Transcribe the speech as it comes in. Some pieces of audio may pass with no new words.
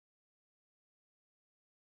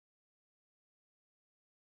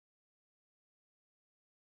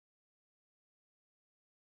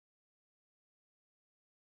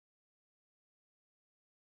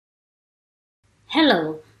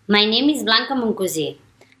Hello, my name is Blanca Montcusí.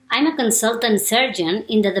 I'm a consultant surgeon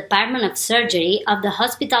in the Department of Surgery of the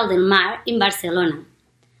Hospital del Mar in Barcelona.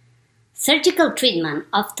 Surgical treatment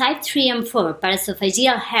of type 3 and 4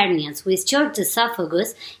 paraesophageal hernias with short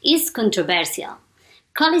esophagus is controversial.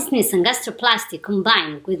 Collis-Nissen Gastroplasty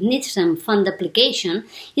combined with Nissen fundoplication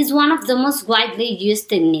is one of the most widely used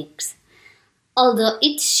techniques. Although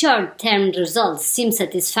its short-term results seem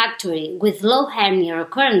satisfactory with low hernia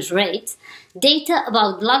recurrence rates, data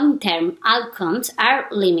about long-term outcomes are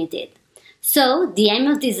limited. So, the aim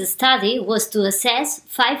of this study was to assess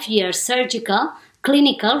 5-year surgical,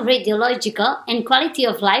 clinical, radiological, and quality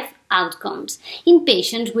of life outcomes in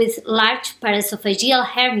patients with large paraesophageal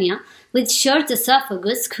hernia with short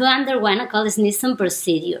esophagus who underwent a Collis-Nissen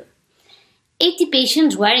procedure. 80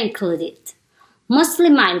 patients were included. Mostly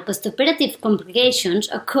mild postoperative complications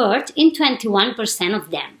occurred in 21%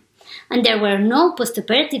 of them, and there were no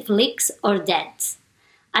postoperative leaks or deaths.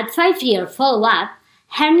 At 5-year follow-up,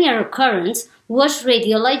 hernia recurrence was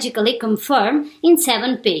radiologically confirmed in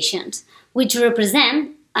 7 patients, which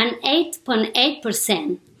represent an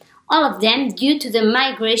 8.8%, all of them due to the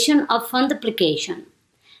migration of fundoplication.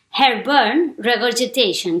 Hair burn,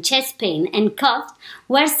 regurgitation, chest pain, and cough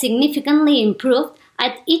were significantly improved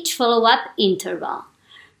at each follow-up interval.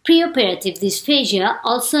 Preoperative dysphagia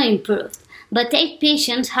also improved, but 8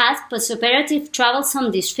 patients had postoperative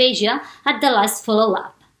troublesome dysphagia at the last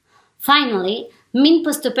follow-up. Finally, mean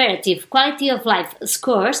postoperative quality of life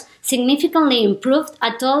scores significantly improved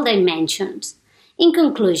at all dimensions. In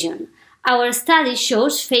conclusion, our study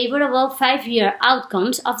shows favorable 5-year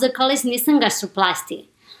outcomes of the Collis-Nissen gastroplasty.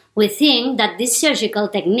 We think that this surgical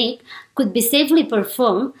technique could be safely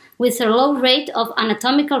performed with a low rate of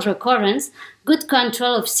anatomical recurrence, good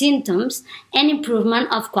control of symptoms, and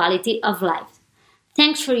improvement of quality of life.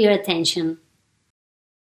 Thanks for your attention.